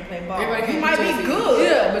 Everybody can't play ball. Everybody You can't might be be Jay-Z. good.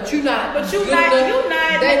 Yeah, but you not. But you good not. enough. You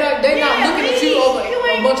not. They're not looking at you over you a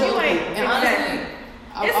ain't, bunch of you other ain't. people. And Exactly.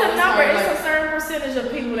 honestly, It's a number. It's a certain percentage of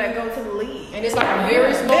people that go to the league. And it's like a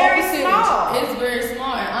very small Very percentage. small. It's very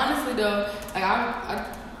small. And honestly, though, like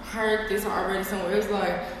I heard this already somewhere. It's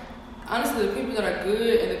like honestly, the people that are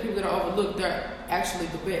good and the people that are overlooked, they're actually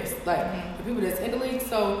the best. Like the people that's in the league,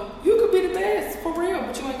 so you could be the best for real,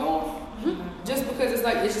 but you ain't going. Just because it's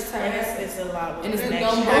like it's just how And it happens. it's a lot of And it's the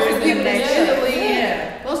connection. numbers Most of the and people that's in the league,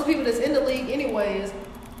 Yeah. most of the people that's in the league, anyways,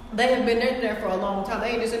 they have been in there for a long time. They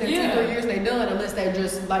ain't just in there Yeah. 2-3 years and they done unless they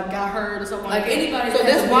just like got hurt or something like Like that. anybody, So that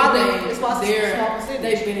that's has a why big they. name, That's why it's a they're- small percentage.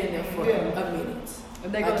 they've been in there for Yeah. a minute.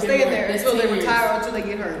 And they're Like, gonna stay in there that's until they 10 years. retire or until they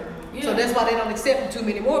get hurt. Yeah. So that's why they don't accept too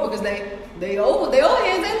many more because they old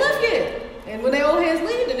hands ain't left yet. And when they old hands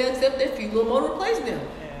leave, then they accept that few little more to replace them.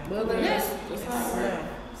 Yeah. But other than that, That's how it works.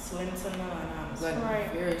 Slim to none, honestly. Like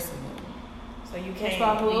Right. very similar. So you That's can't. why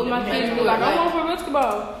I love my be kids. dependent Be on, like, I'm like- going for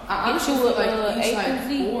basketball. I Get honestly you feel a, like each A like to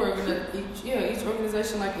Z. each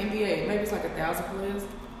organization like NBA, maybe it's like 1,000 players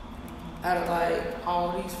out of like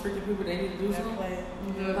all these freaking people that need to do That something. play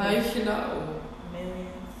Like you know,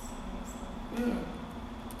 millions. yeah.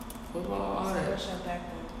 Football, all So that. what's your background?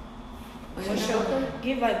 Like, What's you know,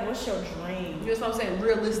 What's your dream? you know what I'm saying? Do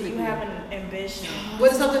Realistically. you have an ambition?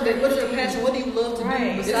 What is something that? What's your passion? What do you love to Right.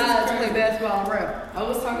 do This is besides crazy. play basketball and rap? I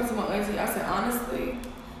was talking to my auntie. I said honestly,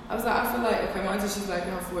 I was like, I feel like okay, my auntie she's like in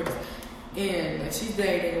her 40s, and like, she's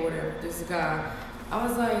dating or whatever. This guy. I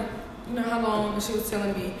was like, you know how long? And she was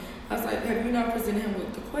telling me. I was like, have you not presented him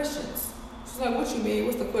with the questions? She's like, what you mean?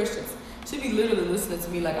 What's the questions? She be literally listening to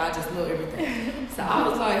me like I just know everything. So I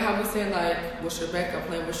was like, how we saying like, what's your backup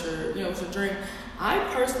plan? What's your, what's your dream? I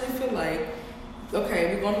personally feel like,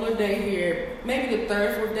 okay, we're going on a little date here. Maybe the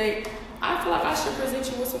third, fourth date. I feel like I should present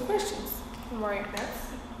you with some questions. Right.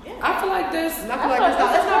 I feel like that's. And I feel like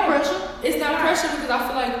that's not pressure. It's not pressure because I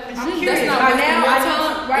feel like I'm that's curious. not By wasting now, your I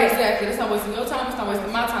time. just- right. Exactly. That's not wasting your time. It's not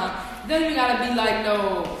wasting my time. Then you gotta be like,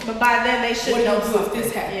 no. But by then they should What do know you do if something.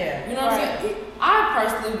 this happens? Yeah. You know what I'm saying? I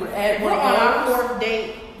personally would add If we're one on our of those. fourth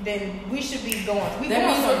date, then we should be going. We That going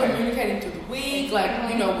means we're somewhere. communicating through the week, like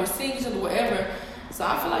we're seeing each other, whatever. So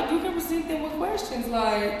I feel like you can present them with questions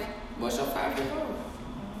like, "What's your 5-year goal?"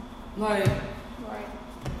 Like, Right.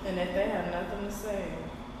 And if they have nothing to say,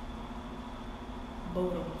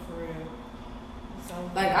 boot them for real. So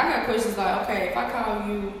Like, I got questions like, okay, if I call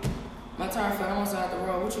you my tire fell almost out the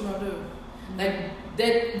road, what you gonna do? Like,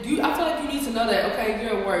 that, you, I feel like you need to know that, okay,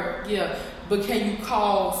 you're at work, yeah, but can you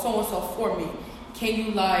call so-and-so for me? Can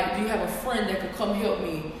you, like, do you have a friend that could come help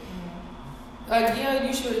me? Like, yeah,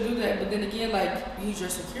 you should do that, but then again, like, he's your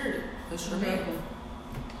security. That's your man.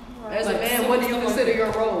 As Like, a man, simple what do you stuff consider like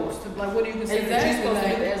your roles? Like, what do you consider that you're Exactly, supposed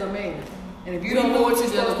to do like- as a man? And if you We don't know what move you're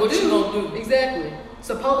together, supposed what to you do, gonna do? exactly. It's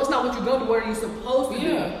not what you're gonna do. What are you supposed to do?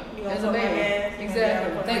 Yeah. you gonna As a put my man. gas, you Exactly.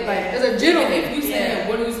 gonna put Think my like, gas. As a gentleman. If you saying, Yeah.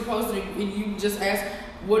 what are you supposed to do, and you just ask,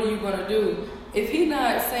 what are you gonna do? If he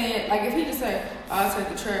not saying, like, if he just say, I'll take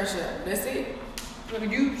the trash out, that's it. Like,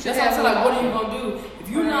 you should That's what I'm have saying, like, what are you gonna do? If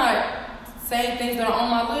you're not saying things that are on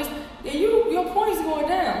my list, then your point is going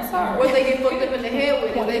down. Sorry. What they get fucked up in the head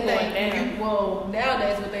with is Point they going think, down. well,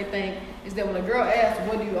 nowadays what they think is that when a girl asks,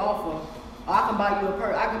 what do you offer? Oh, I can buy you a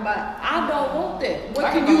purse. I don't want that. What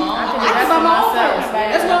I can can you? buy my own- I I can can buy my own myself. purse. I can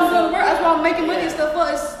buy That's what I'm myself. doing. That's why I'm making money and Yeah. stuff for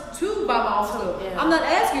is to buy my own stuff. Yeah. I'm not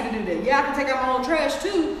asking you to do that. Yeah, I can take out my own trash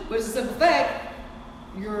too, but it's a simple fact.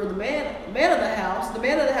 You're the man of the house. The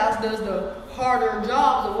man of the house does the harder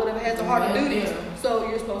jobs or whatever, has the harder Yeah, duties. yeah. So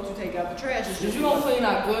you're supposed to take out the trash. It's If just you gonna clean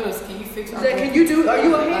our gutters, can you fix our Can you do? Are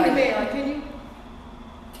you a handyman? Like, can you?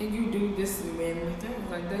 Can you do this manly thing?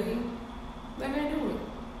 Like, they can't do it.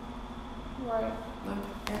 Right.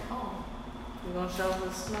 Like, at all. You gonna show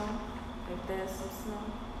the snow? If there's some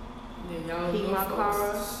snow. Yeah, y'all Heat go my car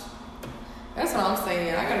folks. That's what I'm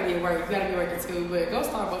saying. I gotta be at work. You gotta be working too, but go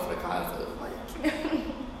start both of the cars up. Like,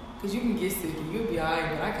 cause you can get sick and you'll be alright,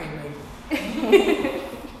 but I can't make it.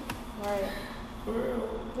 Right. For real.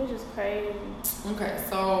 Which is crazy. Okay,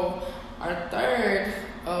 so our third,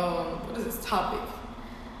 what is this topic?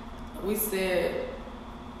 We said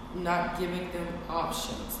not giving them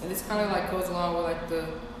options, and this kind of like goes along with like the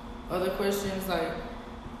other questions, like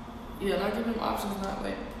not giving them options, not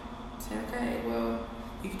like saying, okay, well,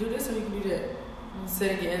 you can do this or you can do that.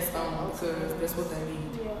 Set against them because that's what they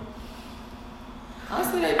need. Yeah.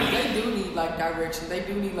 Honestly, they do need like direction. They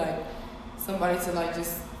do need like somebody to like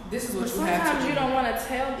just this is what But you have to sometimes do. you don't want to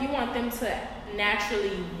tell. You want them to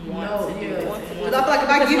naturally want to do it. Because I feel like if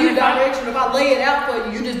I give you direction, if I lay it out for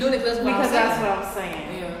you, you just doing it because Because that's what what I'm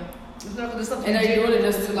saying. Yeah. It's not because something. And they doing it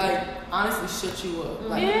just to like honestly shut you up.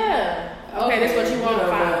 Like, Yeah. Okay, that's what you want.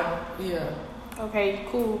 whatever. Fine. Yeah. Okay,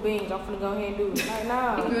 cool beans. I'm finna go ahead and do it. Like,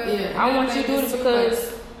 nah. Yeah. I want you to do it It's too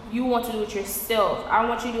because you want to do it yourself. I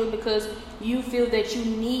want you to do it because you feel that you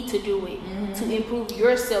need to do it to improve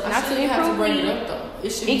yourself, I not to shouldn't have to improve bring me. it up though. It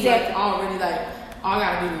should be Exactly. like already like, oh, I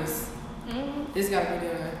gotta do this. Mhm. This gotta be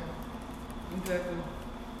done. Exactly.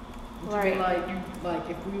 Right. Like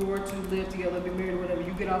if we were to live together, be married, or whatever,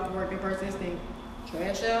 you get off to work, your first instinct,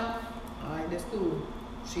 trash out. All right, that's cool.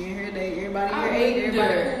 She in here today, everybody I here ate, wouldn't do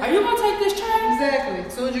everybody it. cool. Are you gonna take this trash? Exactly.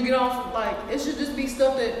 As soon as you get off, like it should just be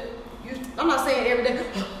stuff that you. I'm not saying every day,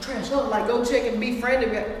 trash up, like go check and be frantic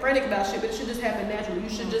about shit, but it should just happen naturally. You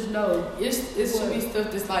should just know It should be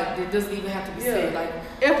stuff that's like it doesn't even have to be Yeah. said. Like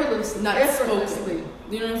effortlessly. not effortlessly. spoken.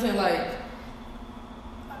 You know what I'm saying? Like,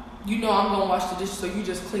 you know, I'm gonna wash the dishes, so you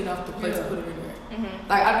just clean off the plates and Yeah. put it in there. Mhm.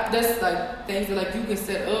 Like that's like things that like you can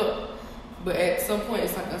set up, but at some point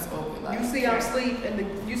it's like unspoken. Like You see I'm asleep,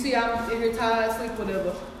 and you see I'm in here tired, sleep,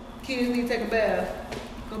 whatever. Kids need to take a bath.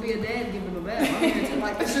 Go be a dad and give them a bath. I'm here to,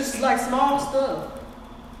 like it's just like small stuff.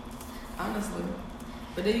 honestly,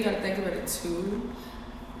 but then you gotta think about it too.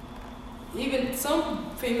 Even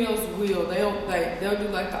some females they'll do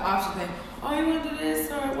like the option thing. Oh, you wanna do this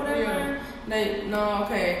or whatever? Yeah. No,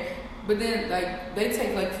 okay. But then like they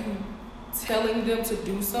take like you telling them to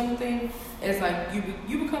do something as like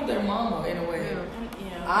you become their mama in a way.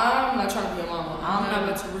 Yeah. I'm not trying to be a mama. I'm not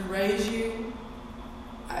about to re-raise you.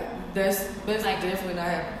 That's Like- definitely not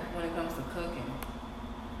happening. When it comes to cooking,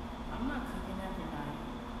 I'm not cooking every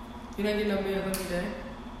night. You don't get no meal every day.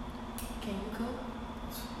 Can you cook?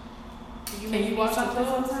 Can you wash the something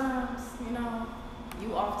clothes? sometimes? You know,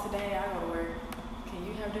 you off today, I go to work. Can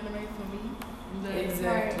you have dinner made for me?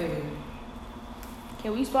 Exactly.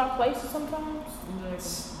 Can we swap places sometimes?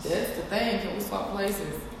 That's the thing. Can we swap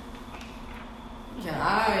places? Can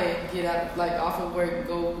I get out like off of work and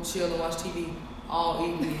go chill and watch TV all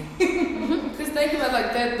evening? Because think about it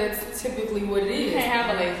like that. That's typically what it You is. can't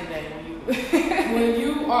have a lazy day when you. When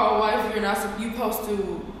you are a wife, you're not you supposed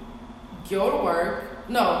to go to work.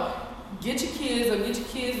 No, get your kids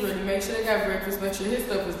ready. Make sure they got breakfast. Make sure his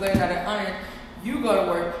stuff is laid out and ironed. You go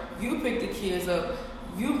to work. You pick the kids up.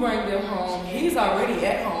 You bring them home. He's already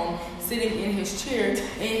at home, sitting in his chair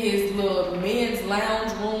in his little men's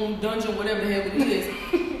lounge room, dungeon, whatever the hell it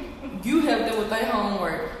is. You help them with their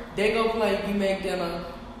homework. They go play. You make dinner.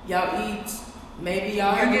 Y'all eat. Maybe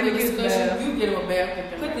y'all You have give a the kids a discussion. bath. You get him a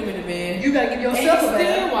bath, put them in the bed. You gotta give And he's yourself a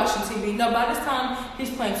still bath. watching TV. No, by this time he's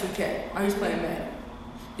playing 2K or he's playing Madden.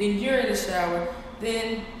 Then you're in the shower.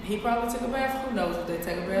 Then he probably took a bath. Who knows if they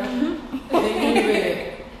take a bath? Mm-hmm. Then you're in the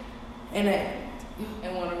bed. And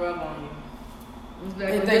And want to rub on you.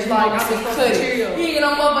 Exactly. if they Just like I'm some supposed cut to it. chill. He ain't no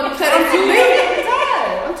motherfucking cut I'm it too for me.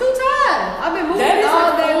 tired. I'm too tired. I've been moving That is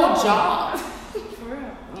all day a long. full job. For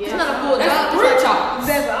real. It's not a full That's job. three It's like- jobs.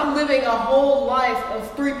 Exactly. I'm living a whole life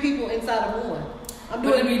of 3 people inside of one. I'm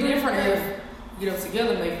But it'd be three different things. if you get up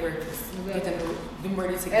together, make breakfast, get them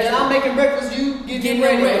ready together. And I'm making breakfast. You get Get them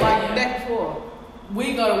ready, ready, like yeah. back and forth.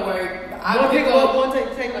 We go to work. I One pick pick up, up. one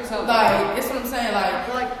take us home. Like, it's what I'm saying.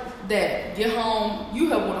 Like Like that. Get home. You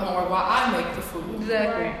help with the homework while I make the food.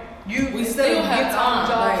 exactly. Right. You We instead still of have getting on the time,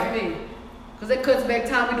 job like- for me. Because that cuts back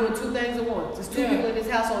time. We're doing 2 things at once. There's 2 Yeah. people in this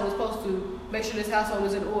household that's supposed to make sure this household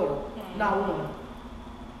is in order, not one.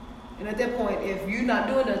 And at that point, if you're not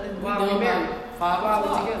doing nothing, why are we doing married? about 5 Why are we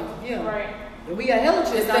o'clock. together? Yeah. Right. And we got hella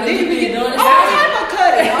chicks. Instead I of need to you be being getting done all at time of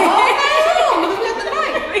cutting all night long. Because we got the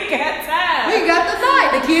night. We got time. We got the night.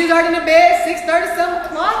 The kids are in the bed 6:30, 7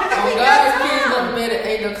 o'clock. Oh We God, got the kids go to time. bed at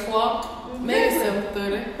 8 o'clock, maybe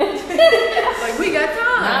 7:30. Like we got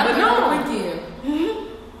time. Not But on the no. weekend.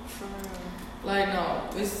 For real. Like no,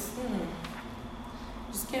 it's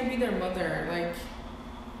just can't be their mother. Like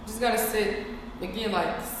just gotta sit again,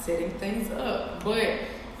 like setting things up, but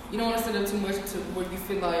you don't want to set up too much to where you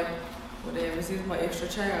feel like, well, damn, this is my extra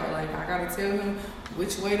child. Like I gotta tell him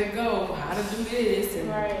which way to go, how to do this, and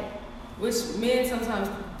Right. which men sometimes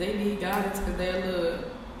they need guidance because they're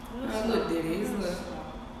a little ditties, a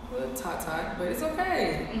little tot, but it's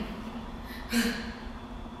okay.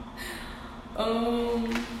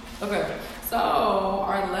 Okay, so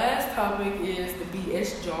our last topic is the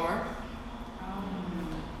BS jar.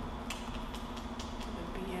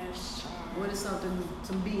 The BS chart. What is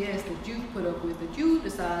some BS that you put up with that you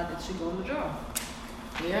decide that should go in the jar?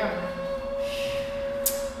 Yeah.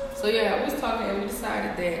 So yeah, we was talking and we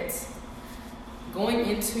decided that going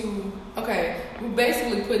into we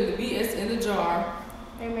basically put the BS in the jar,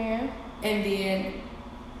 Amen. and then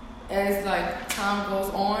as like time goes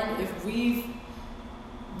on, if we've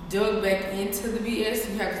dug back into the BS,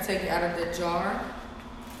 you have to take it out of the jar,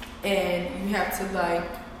 and you have to like,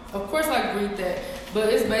 of course, like read that, but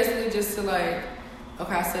it's basically just to like,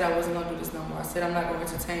 okay, I said I wasn't gonna do this no more. I said I'm not gonna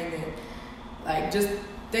entertain it. Like, just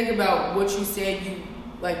think about what you said you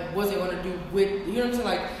like wasn't gonna do with, you know what I'm saying,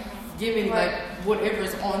 like giving like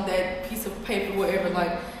whatever's on that piece of paper, whatever,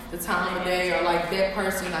 like the time of day or like that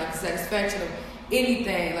person, like satisfaction of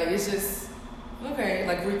anything. Like it's just okay,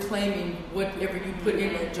 like reclaiming whatever you put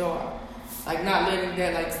in that jar, like not letting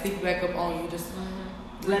that like sneak back up on you. Just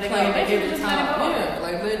Let it go. reclaim it Basically every just let it time. go. Yeah,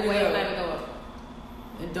 like let it Wait, go, let it go.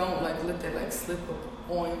 and don't like let that like slip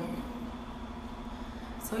up on you.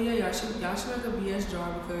 So yeah, y'all should make a BS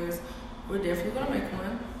jar because we're definitely gonna make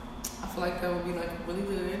one. I feel like that would be like really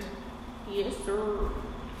good. Yes, sir.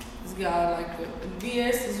 This guy like the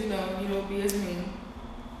BS is you know what BS mean.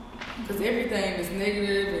 Because everything is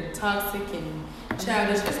negative and toxic and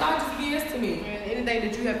childish. It's all just BS to me. And anything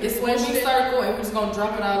that you have to It's when we question circle and we're just gonna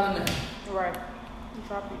drop it all in there. Right.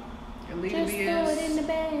 Drop it. and leave Just the throw it in BS. the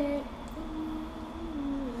bag.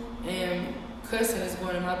 And cussing is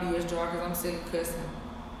going in my BS jar because I'm sick of cussing.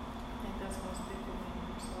 I think that's gonna stick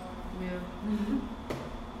with me. Yeah.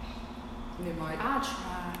 And it might. I'll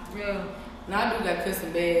try. Yeah. And I do got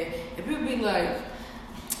cussing bad. And people be like,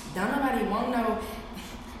 don't nobody want no,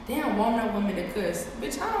 they don't want no women to cuss.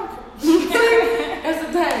 Bitch, I don't care. That's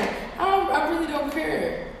the thing. I really don't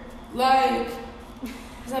care. Like,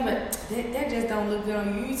 cause I'm like, that just don't look good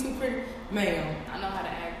on you. You too pretty. Ma'am. I know how to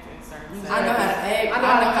act in certain I know how to act. I know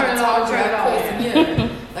how to turn it talk off, turn it off. cussing.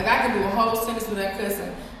 Yeah. Like I can do a whole sentence without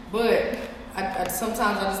cussing. But I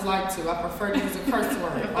sometimes I just like to. I prefer to use a curse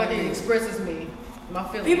word. It fucking expresses me, my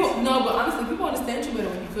feelings. People no, but honestly, people understand you better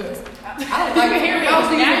when you cuss. I don't like hear me. I was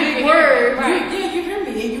using Now a you big can word. hear Yeah, you hear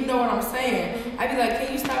me and you know what I'm saying. I be like,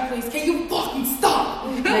 can you stop, please? Can you fucking stop?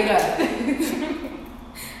 They got it.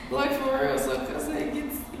 Like for real, so cussing it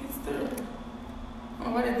gets through.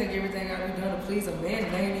 Oh, I didn't think everything gotta be done to please a man,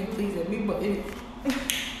 and they ain't even pleasing me, but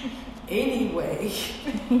anyway.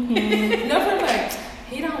 Never like,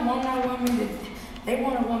 he don't want no woman that, they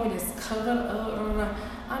want a woman that's covered up.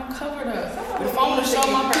 I'm covered up. But if I want to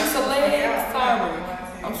show my piece of leg,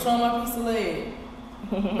 sorry. I'm showing my piece of leg.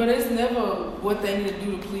 But it's never what they need to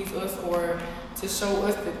do to please us or to show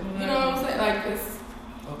us that, you know what I'm saying? Like, it's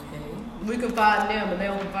okay. We confide in them, and they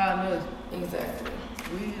don't confide in us. Exactly.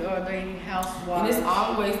 We are the housewives. And it's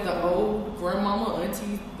always the old grandmama,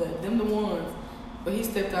 aunties, them the ones. But he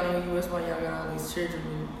stepped out on you. That's why y'all got all these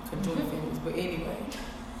children and joint families. But anyway,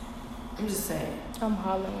 I'm just saying. I'm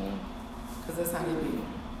hollering. Because that's how they be.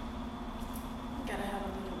 Gotta have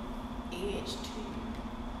a little edge too.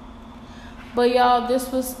 But y'all,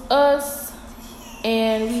 this was us.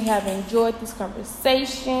 And we have enjoyed this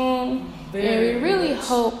conversation. And we really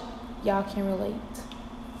hope y'all can relate.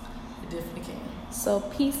 You definitely can. So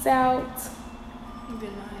peace out.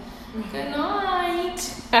 Good night. Good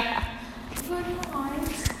night.